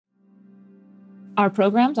Our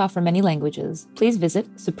programs offer many languages. Please visit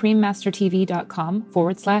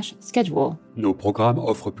suprememastertv.com/schedule. Nos programmes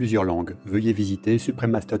offrent plusieurs langues. Veuillez visiter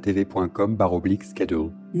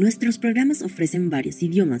suprememastertv.com/schedule. Nuestros programas ofrecen varios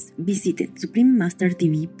idiomas. Visite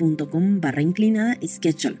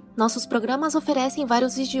suprememastertv.com/schedule. Nossos programas oferecem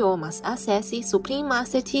vários idiomas. Acesse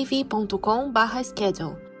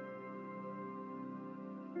suprememastertv.com/schedule.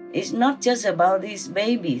 It's not just about these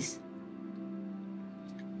babies.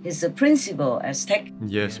 It's a principle as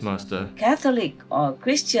Yes, Master. Catholic or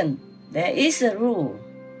Christian, there is a rule,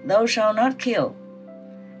 thou shalt not kill.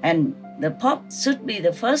 And the Pope should be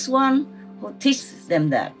the first one who teaches them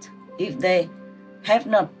that, if they have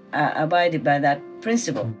not abided by that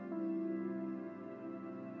principle.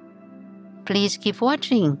 Please keep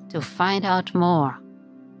watching to find out more.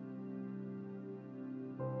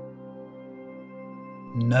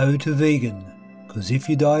 No to vegan, because if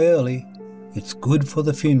you die early, it's good for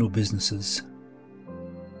the funeral businesses.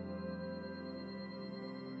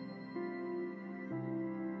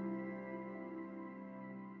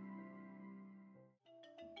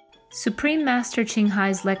 Supreme Master Ching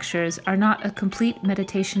Hai's lectures are not a complete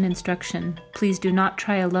meditation instruction. Please do not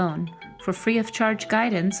try alone. For free of charge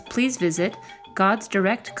guidance, please visit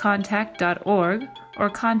godsdirectcontact.org or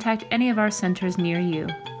contact any of our centers near you.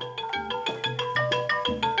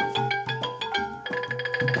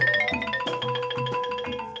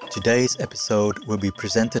 Today's episode will be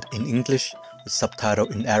presented in English with subtitle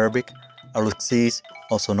in Arabic, Alexis,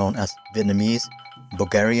 also known as Vietnamese,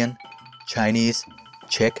 Bulgarian, Chinese,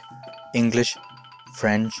 Czech, English,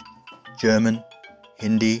 French, German,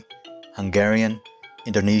 Hindi, Hungarian,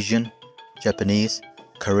 Indonesian, Japanese,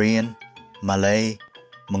 Korean, Malay,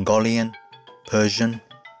 Mongolian, Persian,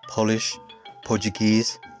 Polish,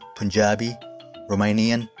 Portuguese, Punjabi,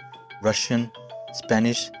 Romanian, Russian,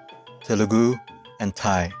 Spanish, Telugu, and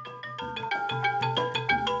Thai.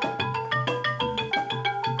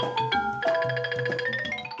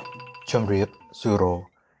 Chum Riep Suro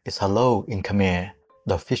is hello in Khmer,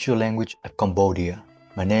 the official language of Cambodia.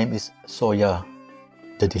 My name is Soya.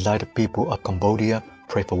 The delighted people of Cambodia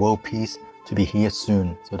pray for world peace to be here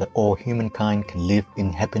soon so that all humankind can live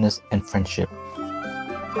in happiness and friendship.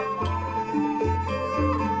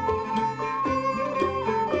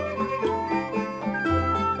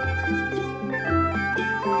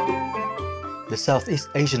 The Southeast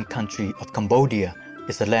Asian country of Cambodia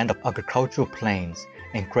is a land of agricultural plains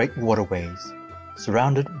and great waterways,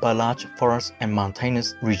 surrounded by large forests and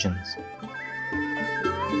mountainous regions.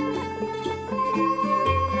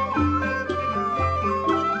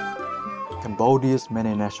 Cambodia's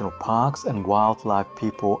many national parks and wildlife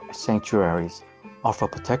people sanctuaries offer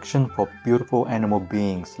protection for beautiful animal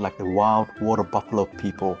beings like the wild water buffalo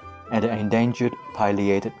people and the endangered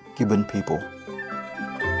pileated gibbon people.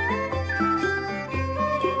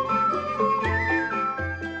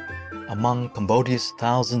 Among Cambodia's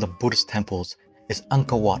thousands of Buddhist temples is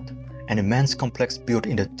Angkor Wat, an immense complex built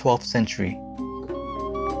in the 12th century.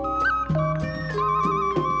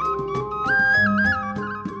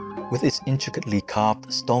 With its intricately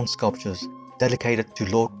carved stone sculptures dedicated to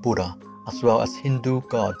Lord Buddha as well as Hindu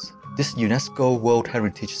gods, this UNESCO World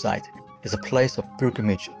Heritage Site is a place of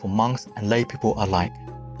pilgrimage for monks and lay people alike.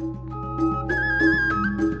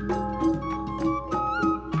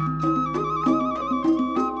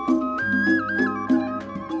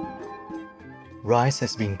 Rice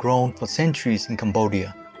has been grown for centuries in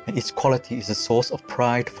Cambodia, and its quality is a source of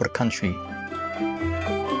pride for the country.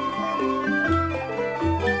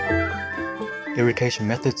 Irrigation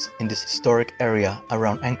methods in this historic area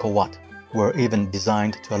around Angkor Wat were even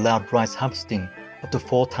designed to allow rice harvesting up to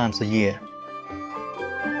 4 times a year.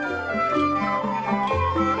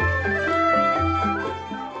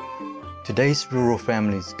 Today's rural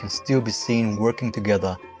families can still be seen working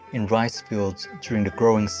together in rice fields during the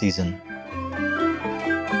growing season.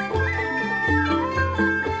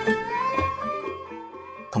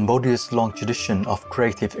 Cambodia's long tradition of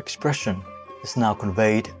creative expression is now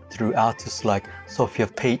conveyed through artists like Sophia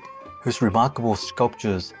Pate, whose remarkable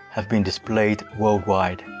sculptures have been displayed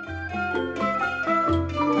worldwide.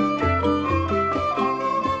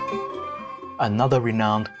 Another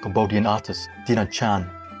renowned Cambodian artist, Dina Chan,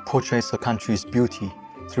 portrays her country's beauty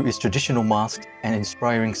through its traditional masks and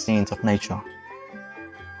inspiring scenes of nature.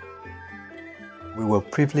 We were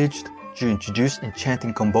privileged to introduce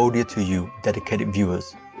Enchanting Cambodia to you, dedicated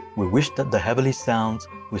viewers. We wish that the heavenly sounds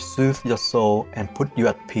will soothe your soul and put you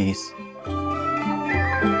at peace.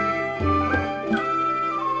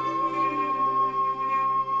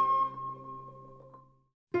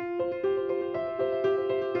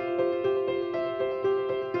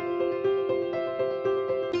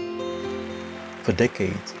 For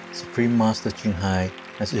decades, Supreme Master Ching Hai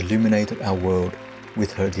has illuminated our world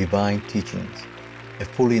with her divine teachings. A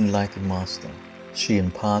fully enlightened master, she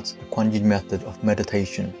imparts the Kuan Yin method of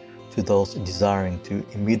meditation to those desiring to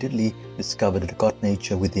immediately discover the God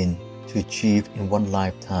nature within, to achieve in one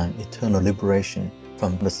lifetime eternal liberation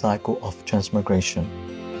from the cycle of transmigration.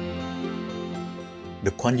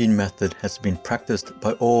 The Kuan Yin method has been practiced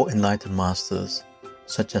by all enlightened masters,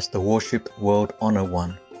 such as the worshipped World Honored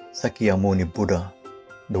One, Sakyamuni Buddha,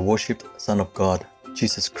 the worshipped Son of God,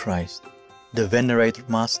 Jesus Christ, the venerated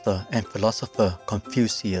master and philosopher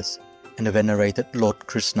Confucius, and the venerated Lord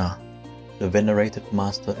Krishna, the venerated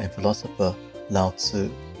master and philosopher Lao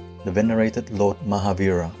Tzu, the venerated Lord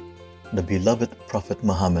Mahavira, the beloved Prophet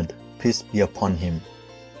Muhammad, peace be upon him,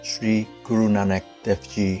 Sri Guru Nanak Dev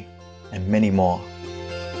Ji, and many more.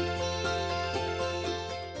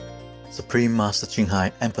 Supreme Master Ching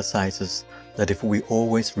Hai emphasizes that if we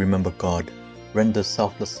always remember God, render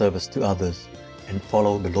selfless service to others, and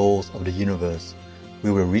follow the laws of the universe,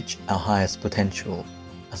 we will reach our highest potential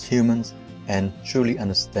as humans and truly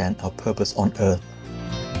understand our purpose on earth.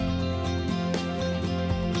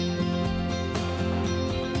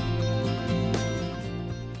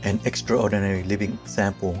 An extraordinary living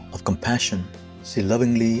example of compassion, she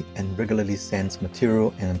lovingly and regularly sends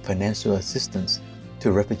material and financial assistance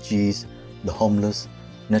to refugees, the homeless,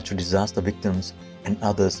 natural disaster victims, and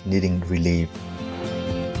others needing relief.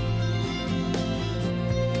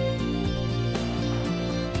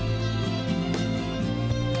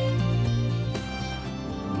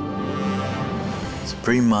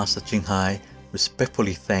 Supreme Master Ching Hai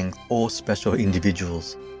respectfully thanks all special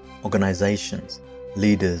individuals, organizations,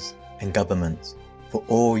 leaders, and governments for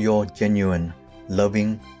all your genuine,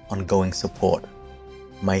 loving, ongoing support.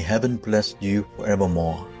 May heaven bless you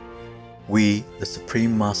forevermore. We, the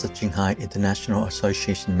Supreme Master Ching Hai International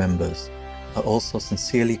Association members, are also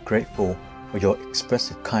sincerely grateful for your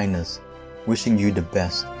expressive kindness, wishing you the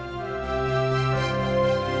best.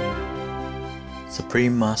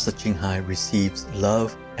 Supreme Master Ching Hai receives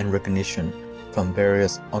love and recognition from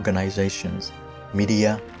various organizations,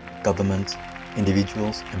 media, governments,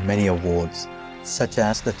 individuals, and many awards, such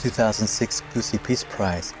as the 2006 Gusi Peace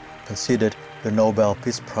Prize, considered the Nobel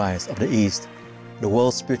Peace Prize of the East, the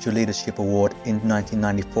World Spiritual Leadership Award in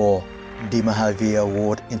 1994, the Mahavir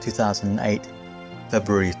Award in 2008,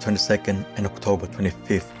 February 22nd and October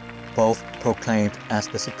 25th, both proclaimed as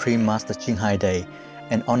the Supreme Master Ching Hai Day,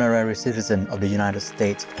 an honorary citizen of the United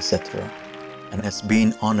States, etc., and has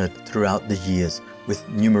been honored throughout the years with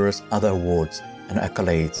numerous other awards and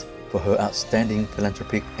accolades for her outstanding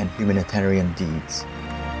philanthropic and humanitarian deeds.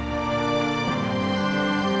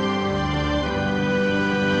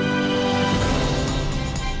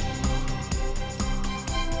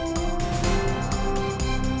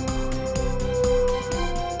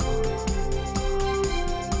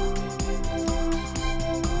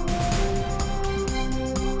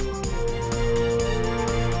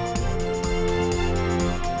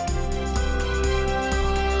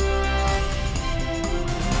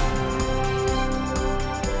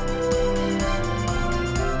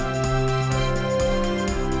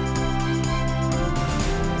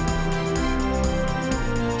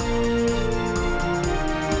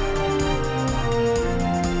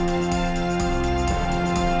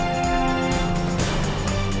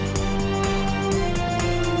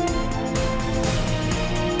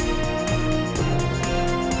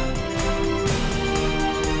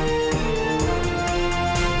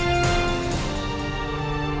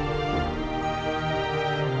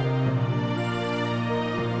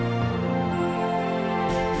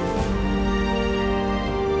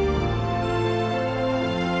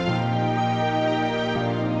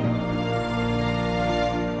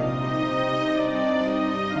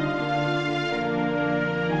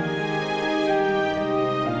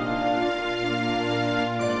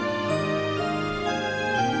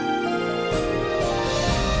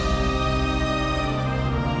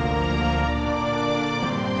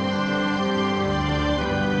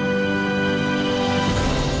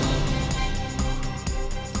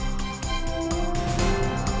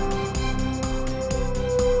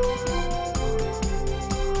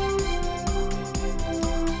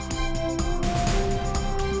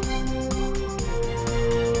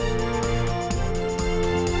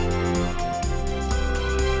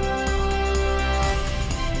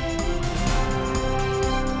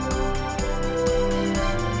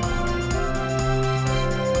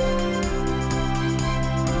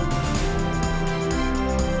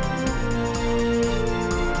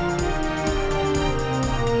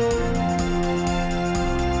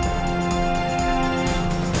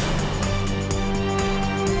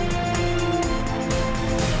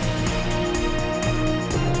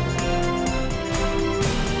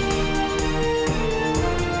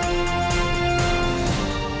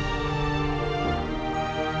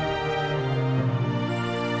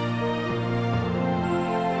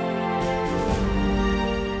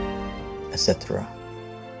 etc.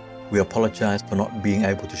 We apologize for not being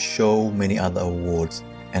able to show many other awards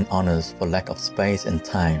and honors for lack of space and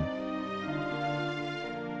time.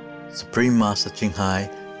 Supreme Master Ching Hai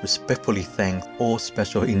respectfully thanks all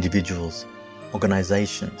special individuals,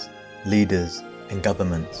 organizations, leaders, and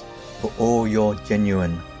governments for all your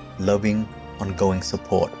genuine, loving, ongoing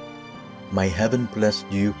support. May heaven bless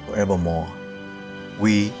you forevermore.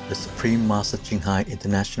 We, the Supreme Master Ching Hai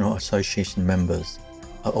International Association members,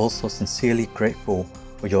 are also sincerely grateful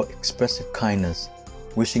for your expressive kindness,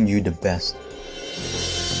 wishing you the best.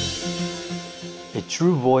 A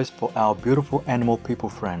true voice for our beautiful animal people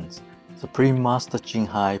friends, Supreme Master Ching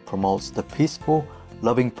Hai promotes the peaceful,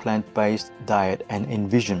 loving plant-based diet and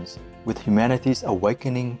envisions, with humanity's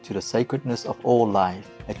awakening to the sacredness of all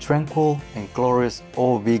life, a tranquil and glorious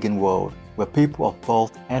all-vegan world where people of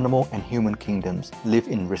both animal and human kingdoms live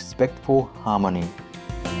in respectful harmony.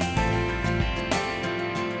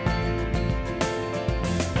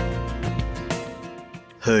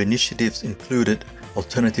 Her initiatives included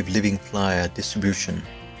alternative living flyer distribution,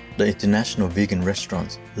 the international vegan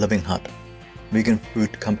restaurants Loving Hut, vegan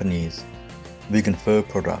food companies, vegan fur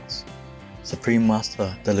products, Supreme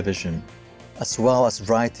Master Television, as well as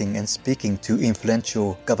writing and speaking to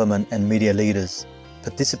influential government and media leaders,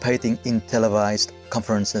 participating in televised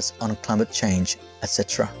conferences on climate change,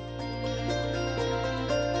 etc.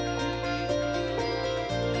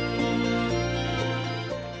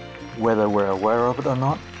 Whether we're aware of it or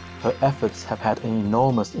not, her efforts have had an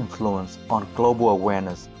enormous influence on global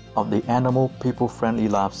awareness of the animal people-friendly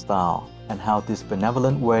lifestyle and how this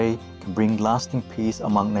benevolent way can bring lasting peace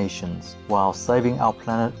among nations while saving our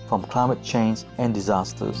planet from climate change and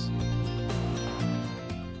disasters.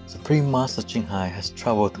 Supreme Master Ching Hai has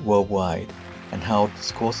traveled worldwide and held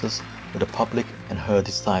discourses with the public and her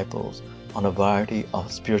disciples on a variety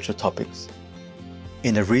of spiritual topics.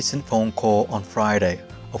 In a recent phone call on Friday,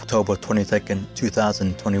 October 22,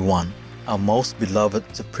 2021, our most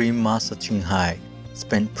beloved Supreme Master Ching Hai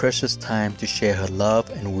spent precious time to share her love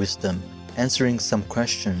and wisdom, answering some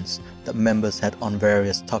questions that members had on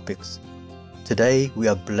various topics. Today, we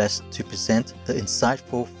are blessed to present the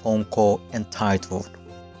insightful phone call entitled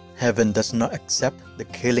Heaven Does Not Accept the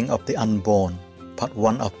Killing of the Unborn, Part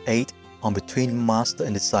 1 of 8 on Between Master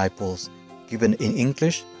and Disciples, given in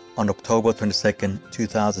English on October 22,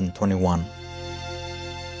 2021.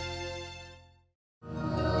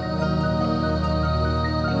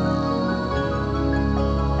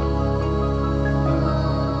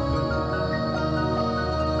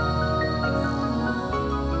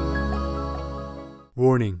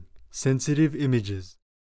 Warning: sensitive images.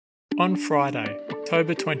 On Friday,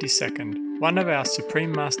 October 22nd, one of our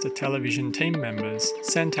Supreme Master Television team members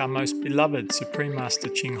sent our most beloved Supreme Master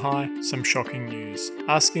Ching Hai some shocking news,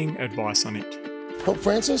 asking advice on it. Pope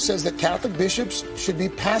Francis says that Catholic bishops should be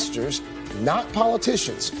pastors, not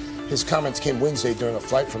politicians. His comments came Wednesday during a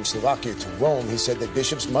flight from Slovakia to Rome. He said that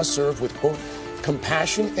bishops must serve with, quote,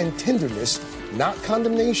 compassion and tenderness, not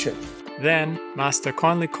condemnation. Then, Master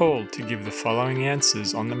kindly called to give the following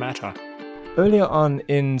answers on the matter. Earlier on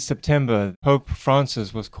in September, Pope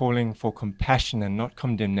Francis was calling for compassion and not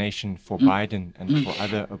condemnation for Biden and for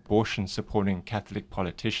other abortion-supporting Catholic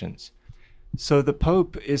politicians. So the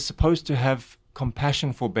Pope is supposed to have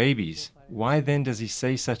compassion for babies. Why then does he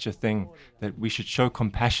say such a thing, that we should show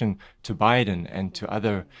compassion to Biden and to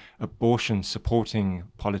other abortion-supporting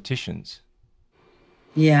politicians?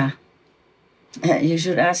 Yeah. You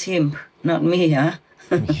should ask him, not me, huh?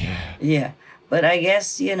 Yeah. But I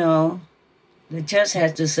guess, the church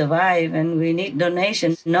has to survive and we need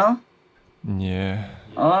donations, no? Yeah.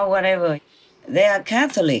 Or whatever. They are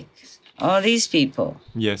Catholics, all these people.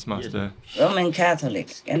 Yes, Master. Roman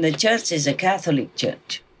Catholics. And the church is a Catholic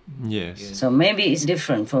church. Yes. So maybe it's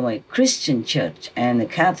different from a Christian church and a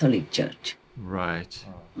Catholic church. Right.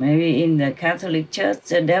 Maybe in the Catholic church,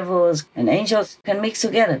 the devils and angels can mix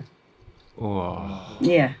together. Oh.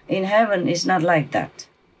 Yeah, in heaven it's not like that.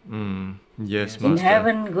 Yes, Master. In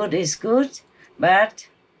heaven, good is good, bad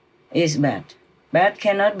is bad. Bad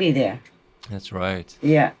cannot be there. That's right.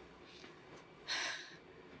 Yeah.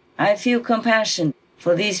 I feel compassion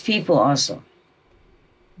for these people also.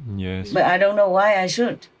 Yes. But I don't know why I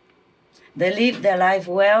should. They live their life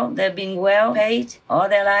well. They've been well paid all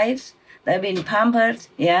their lives. They've been pampered,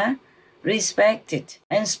 respected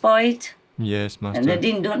and spoiled. Yes, Master. And they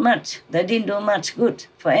didn't do much. They didn't do much good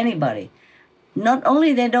for anybody. Not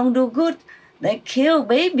only they don't do good, they kill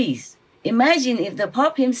babies. Imagine if the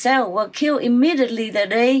Pope himself were killed immediately the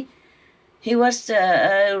day he was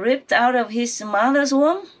ripped out of his mother's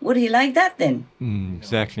womb. Would he like that then?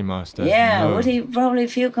 Exactly, Master. Yeah, No. would he probably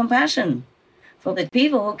feel compassion for the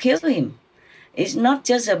people who killed him? It's not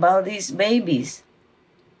just about these babies.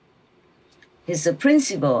 It's a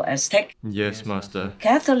principle as Yes, Master.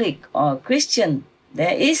 Catholic or Christian,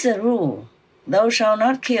 there is a rule, thou shalt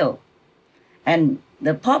not kill. And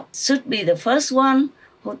the Pope should be the first one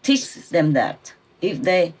who teaches them that, if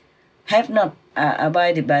they have not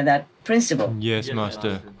abided by that principle. Yes,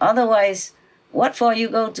 Master. Otherwise, what for you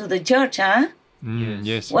go to the church, huh?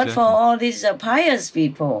 Yes, What exactly. for all these pious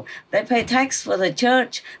people? They pay tax for the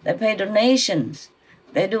church, they pay donations,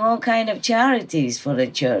 they do all kind of charities for the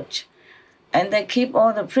church, and they keep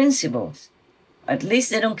all the principles. At least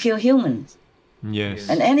they don't kill humans. Yes.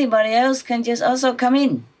 And anybody else can just also come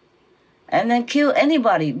in and then kill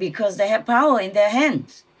anybody because they have power in their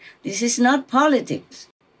hands. This is not politics.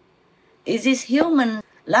 It is human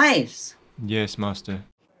lives. Yes, Master.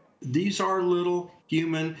 These are little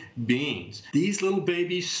human beings. These little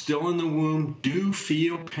babies still in the womb do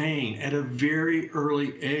feel pain at a very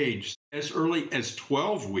early age. As early as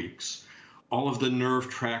 12 weeks, all of the nerve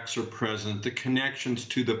tracts are present. The connections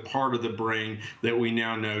to the part of the brain that we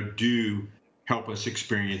now know do help us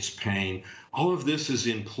experience pain. All of this is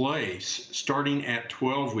in place starting at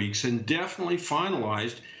 12 weeks and definitely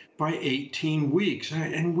finalized by 18 weeks.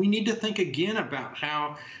 And we need to think again about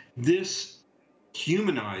how this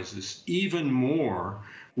humanizes even more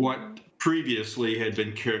what previously had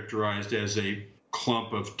been characterized as a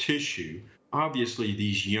clump of tissue. Obviously,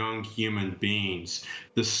 these young human beings,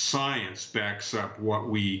 the science backs up what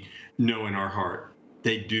we know in our heart.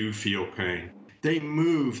 They do feel pain. They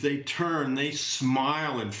move, they turn, they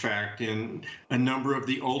smile, in fact, in a number of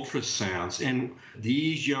the ultrasounds. And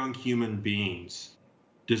these young human beings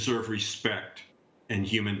deserve respect and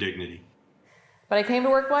human dignity. But I came to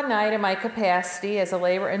work one night in my capacity as a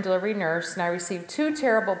labor and delivery nurse, and I received two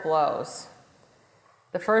terrible blows.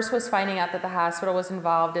 The first was finding out that the hospital was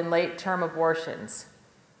involved in late-term abortions.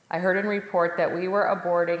 I heard in report that we were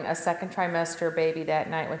aborting a second trimester baby that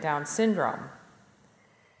night with Down syndrome.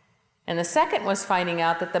 And the second was finding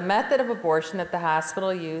out that the method of abortion that the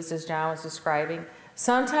hospital used, as John was describing,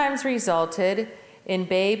 sometimes resulted in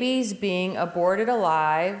babies being aborted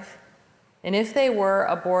alive, and if they were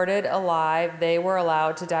aborted alive, they were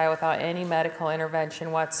allowed to die without any medical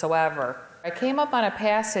intervention whatsoever. I came up on a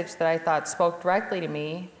passage that I thought spoke directly to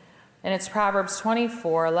me, and it's Proverbs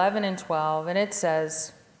 24:11 and 12, and it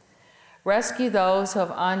says, "Rescue those who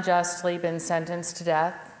have unjustly been sentenced to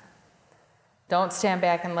death. Don't stand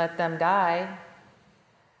back and let them die.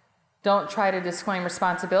 Don't try to disclaim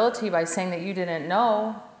responsibility by saying that you didn't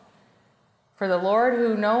know. For the Lord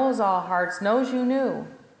who knows all hearts knows you knew,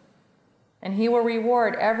 and he will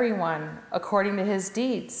reward everyone according to his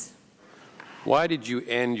deeds." Why did you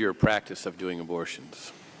end your practice of doing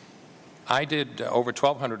abortions? I did over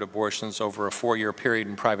 1,200 abortions over a 4-year period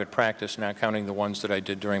in private practice, not counting the ones that I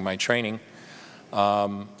did during my training.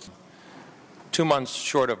 2 months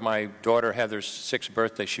short of my daughter Heather's 6th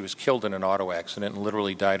birthday, she was killed in an auto accident and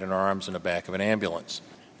literally died in her arms in the back of an ambulance.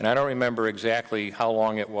 And I don't remember exactly how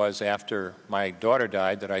long it was after my daughter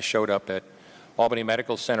died that I showed up at Albany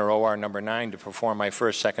Medical Center OR number 9 to perform my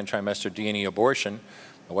first second trimester D&E abortion.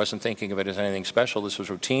 I wasn't thinking of it as anything special. This was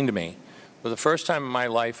routine to me. For the first time in my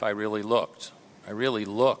life, I really looked. I really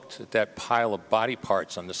looked at that pile of body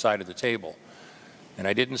parts on the side of the table. And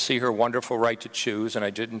I didn't see her wonderful right to choose, and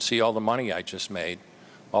I didn't see all the money I just made.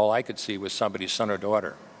 All I could see was somebody's son or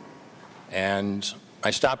daughter. And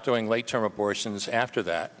I stopped doing late-term abortions after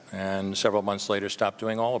that, and several months later stopped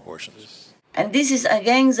doing all abortions. And this is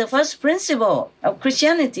against the first principle of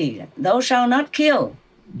Christianity, thou shalt not kill.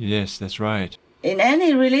 Yes, that's right. In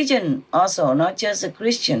any religion also, not just the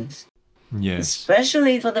Christians. Yes.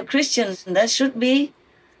 Especially for the Christians, that should be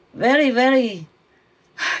very, very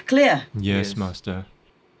clear. Yes, Master.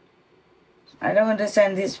 I don't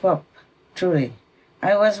understand this Pope, truly.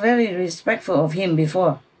 I was very respectful of him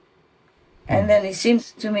before. And then it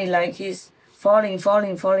seems to me like he's falling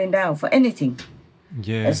down for anything.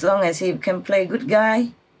 Yeah. As long as he can play good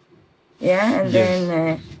guy. Yeah, and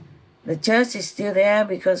then the church is still there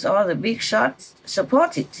because all the big shots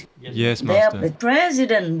support it. Yes, They are Master. the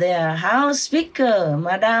president, they are House Speaker,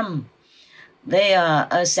 Madam. They are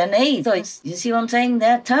a senator. You see what I'm saying?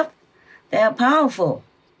 They're tough. They are powerful.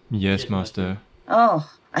 Yes, Master. Oh,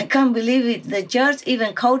 I can't believe it. The church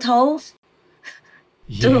even kowtows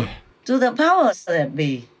to the powers that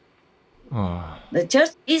be. Oh. The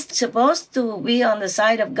church is supposed to be on the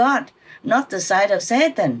side of God, not the side of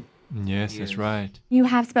Satan. Yes, that's right. You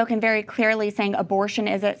have spoken very clearly saying abortion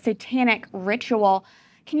is a satanic ritual.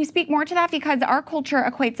 Can you speak more to that? Because our culture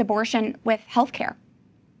equates abortion with healthcare.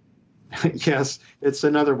 Yes, it's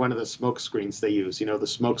another one of the smoke screens they use, the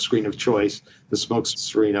smoke screen of choice, the smoke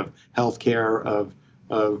screen of healthcare,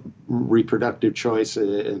 of reproductive choice,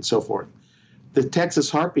 and so forth. The Texas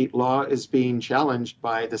heartbeat law is being challenged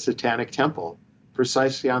by the Satanic Temple,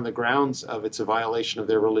 precisely on the grounds of it's a violation of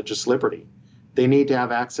their religious liberty. They need to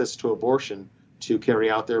have access to abortion to carry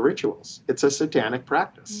out their rituals. It's a satanic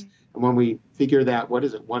practice. And when we figure that,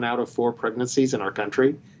 1 out of 4 pregnancies in our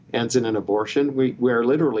country ends in an abortion, we're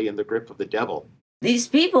literally in the grip of the devil. These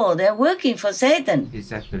people, they're working for Satan.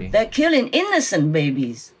 Exactly. They're killing innocent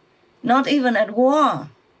babies, not even at war.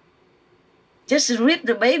 Just rip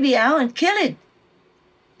the baby out and kill it.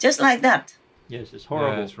 Just like that. Yes, it's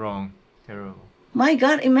horrible. Yeah, it's wrong. Terrible. My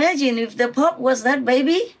God, imagine if the Pope was that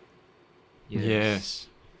baby. Yes.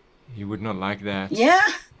 He would not like that. Yeah.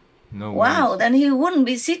 No Wow, ways. then he wouldn't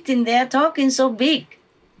be sitting there talking so big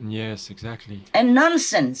Yes, exactly. and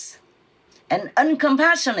nonsense and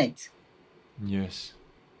uncompassionate. Yes.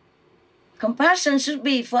 Compassion should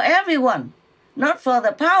be for everyone, not for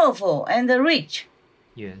the powerful and the rich,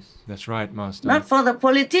 Yes. That's right, Master. not for the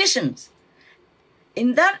politicians.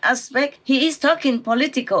 In that aspect, he is talking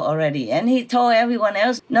political already, and he told everyone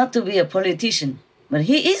else not to be a politician. But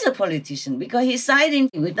he is a politician because he's siding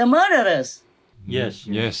with the murderers. Yes.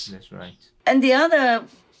 Yes. That's right. And the other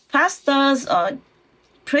pastors or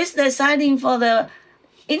priests, they're siding for the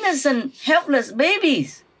innocent, helpless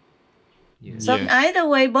babies. Yes. So Yes. either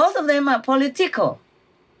way, both of them are political.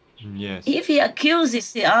 Yes. If he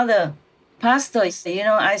accuses the other pastors,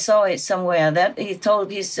 I saw it somewhere that he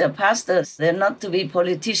told his pastors they're not to be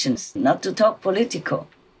politicians, not to talk political.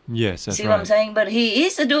 Yes, that's See right. what I'm saying? But he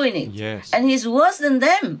is doing it. Yes. And he's worse than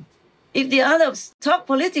them. If the others talk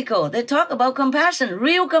political, they talk about compassion,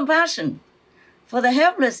 real compassion for the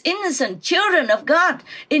helpless, innocent children of God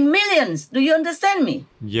in millions. Do you understand me?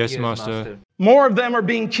 Yes, Master. More of them are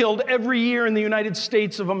being killed every year in the United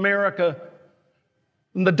States of America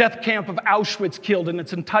than the death camp of Auschwitz killed in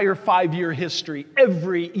its entire 5-year history,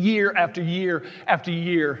 every year after year after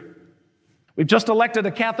year. We've just elected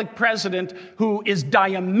a Catholic president who is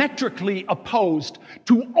diametrically opposed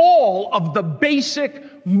to all of the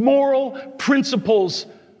basic moral principles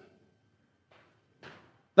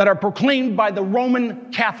that are proclaimed by the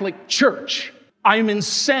Roman Catholic Church. I am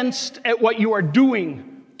incensed at what you are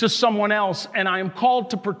doing to someone else, and I am called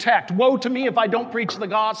to protect. Woe to me if I don't preach the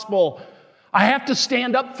gospel. I have to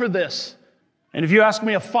stand up for this. And if you ask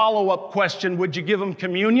me a follow-up question, would you give him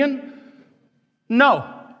communion?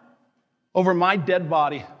 No. Over my dead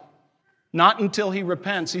body. Not until he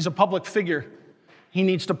repents. He's a public figure. He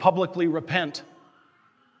needs to publicly repent.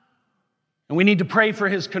 And we need to pray for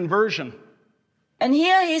his conversion. And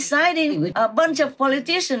here he's siding with a bunch of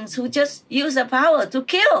politicians who just use their power to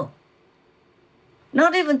kill.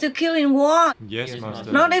 Not even to kill in war. Yes,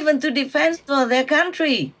 Master. Not even to defend for their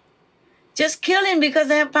country. Just killing because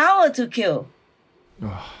they have power to kill.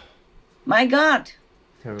 My God.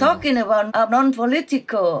 Terrible. Talking about a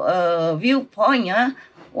non-political viewpoint, huh?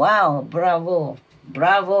 Wow, bravo.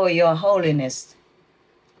 Bravo, Your Holiness.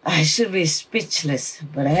 I should be speechless,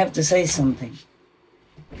 but I have to say something.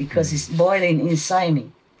 Because it's boiling inside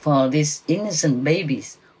me for these innocent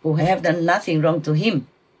babies who have done nothing wrong to him.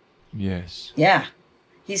 Yes. Yeah.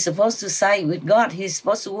 He's supposed to side with God. He's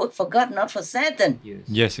supposed to work for God, not for Satan.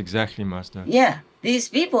 Yes, exactly, Master. Yeah. These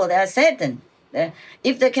people, they are Satan.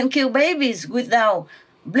 If they can kill babies without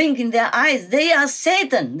blinking their eyes, they are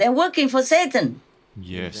Satan. They're working for Satan.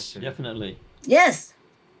 Yes. Definitely. Yes.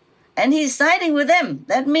 And he's siding with them.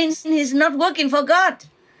 That means he's not working for God.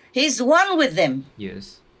 He's one with them.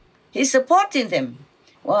 Yes. He's supporting them.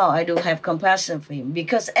 Wow, I do have compassion for him.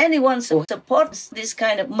 Because anyone who supports this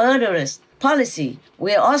kind of murderous policy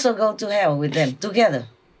will also go to hell with them together.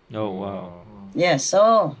 Oh, wow. Yes,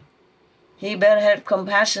 so he better have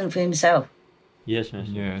compassion for himself. Yes,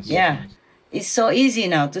 Master. Yes. Yeah. It's so easy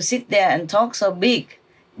now to sit there and talk so big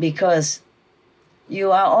because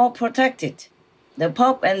you are all protected. The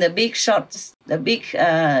Pope and the big shots, the big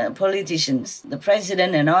politicians, the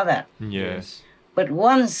president and all that. Yes. But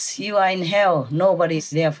once you are in hell, nobody's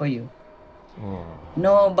there for you. Oh.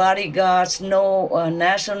 No bodyguards, no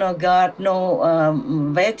National Guard,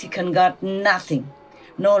 no Vatican Guard, nothing.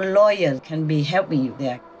 No lawyer can be helping you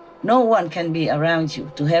there. No one can be around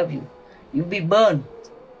you to help you. You'll be burned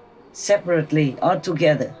separately or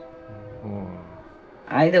together. Oh.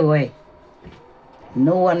 Either way,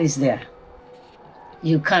 no one is there.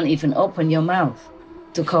 You can't even open your mouth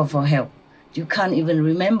to call for help. You can't even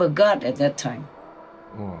remember God at that time.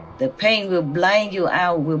 Oh. The pain will blind you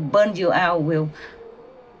out, will burn you out, will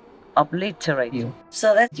obliterate you,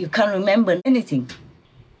 so that you can't remember anything.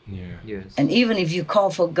 Yeah. Yes. And even if you call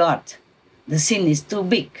for God, The sin is too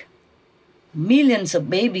big. Millions of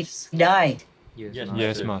babies died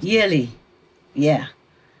Yes, Master. yearly. Yeah.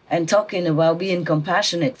 And talking about being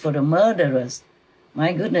compassionate for the murderers.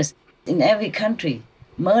 My goodness, in every country,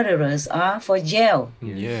 murderers are for jail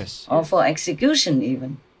Yes. or for execution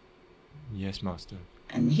even. Yes, Master.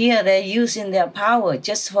 And here they're using their power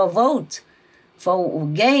just for vote, for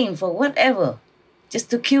gain, for whatever, just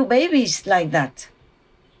to kill babies like that.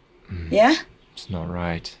 Yeah? It's not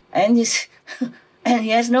right. And and he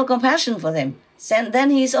has no compassion for them. Then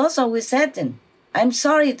he's also with Satan. I'm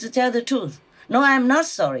sorry to tell the truth. No, I'm not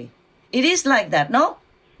sorry. It is like that, no?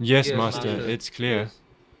 Yes, Master. It's clear.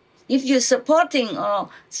 If you're supporting or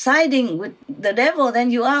siding with the devil,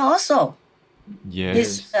 then you are also Yes.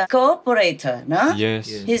 his cooperator, no? Yes.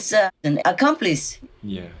 His an accomplice.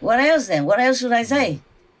 Yeah. What else then? What else should I say?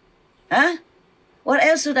 Huh? What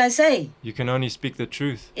else should I say? You can only speak the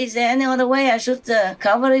truth. Is there any other way I should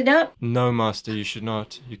cover it up? No, Master, you should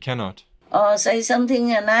not. You cannot. Or say something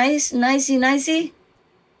nicey?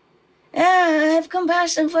 Yeah, I have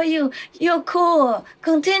compassion for you. You're cool.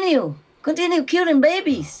 Continue killing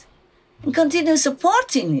babies. And continue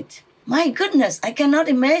supporting it. My goodness, I cannot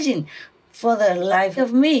imagine for the life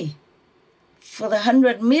of me. For the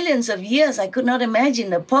 100 millions of years, I could not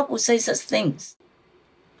imagine the Pope would say such things.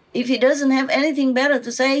 If he doesn't have anything better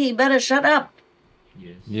to say, he better shut up.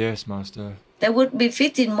 Yes, Master. That would be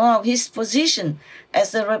fitting more of his position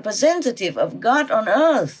as the representative of God on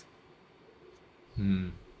earth.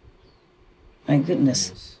 My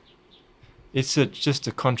goodness. It's just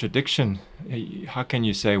a contradiction. How can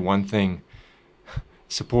you say one thing,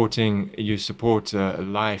 you support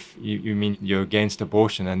life, you mean you're against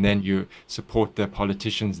abortion, and then you support the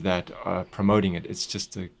politicians that are promoting it? It's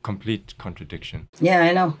just a complete contradiction. Yeah,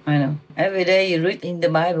 I know. Every day you read in the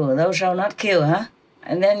Bible, thou shalt not kill, huh?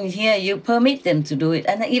 And then here you permit them to do it,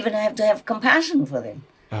 and even have to have compassion for them.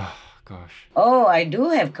 Oh, gosh. Oh, I do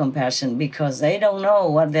have compassion because they don't know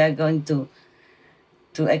what they're going to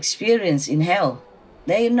experience in hell.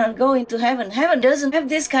 They're not going to heaven. Heaven doesn't have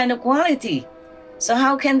this kind of quality. So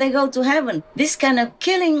how can they go to heaven? This kind of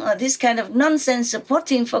killing or this kind of nonsense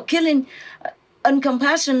supporting for killing,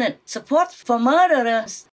 uncompassionate support for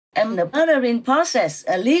murderers and the murdering process,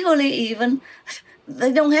 legally even,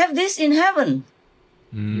 they don't have this in heaven.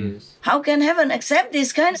 Yes. How can heaven accept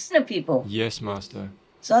these kinds of people? Yes, Master.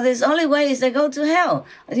 So there's only way is they go to hell.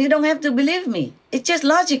 You don't have to believe me. It's just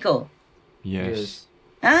logical. Yes.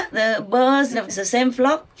 Huh? The birds of the same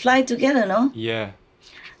flock fly together, no? Yeah.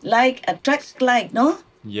 Like attract like, no?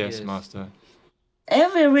 Yes, Master.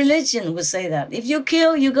 Every religion would say that. If you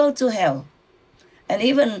kill, you go to hell. And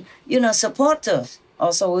even, supporters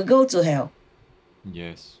also will go to hell.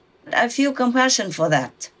 Yes. I feel compassion for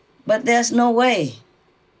that. But there's no way.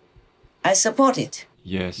 I support it.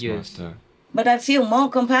 Yes, Master. But I feel more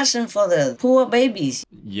compassion for the poor babies.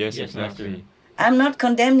 Yes, exactly. I'm not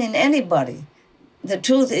condemning anybody. The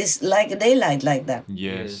truth is like daylight like that.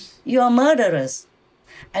 Yes. You are murderers.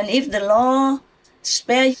 And if the law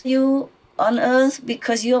spares you on earth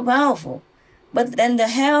because you're powerful, but then the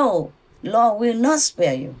hell law will not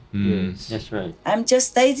spare you. Yes, that's right. I'm just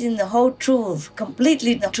stating the whole truth,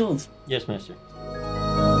 completely the truth. Yes, Master.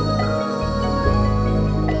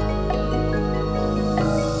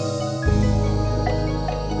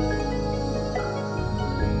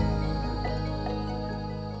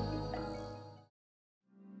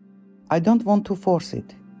 I don't want to force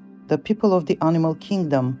it, the people of the animal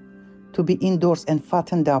kingdom, to be indoors and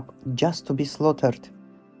fattened up just to be slaughtered.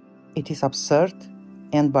 It is absurd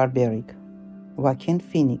and barbaric. Joaquin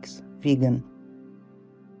Phoenix, vegan.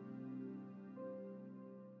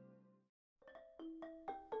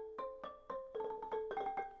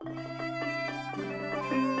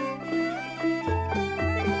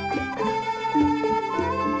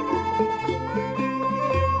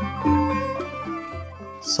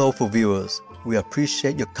 Soulful viewers, we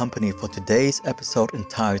appreciate your company for today's episode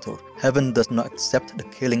entitled Heaven Does Not Accept the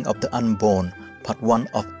Killing of the Unborn, Part 1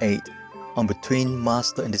 of 8, on Between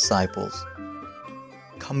Master and Disciples.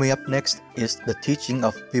 Coming up next is the teaching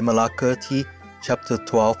of Vimalakirti, Chapter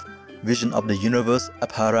 12, Vision of the Universe,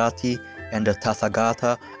 Abharati, and the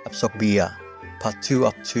Tathagata, Absorbia, Part 2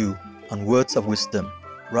 of 2, on Words of Wisdom,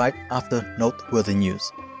 right after noteworthy news.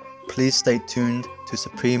 Please stay tuned to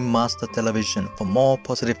Supreme Master Television for more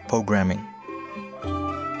positive programming.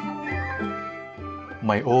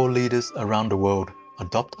 May all leaders around the world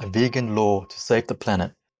adopt a vegan law to save the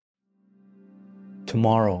planet.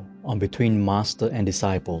 Tomorrow on Between Master and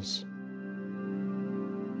Disciples.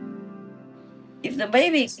 If the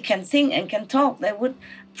baby can think and can talk, they would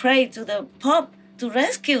pray to the Pope to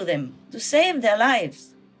rescue them, to save their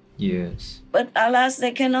lives. Yes. But alas,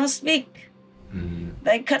 they cannot speak.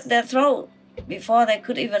 They cut their throat before they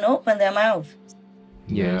could even open their mouth.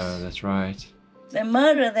 Yes. Yeah, that's right. They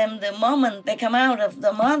murder them the moment they come out of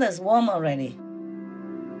the mother's womb already.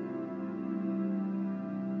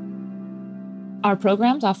 Our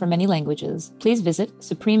programs offer many languages. Please visit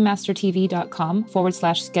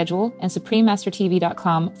suprememastertv.com/schedule and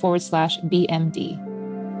suprememastertv.com/BMD.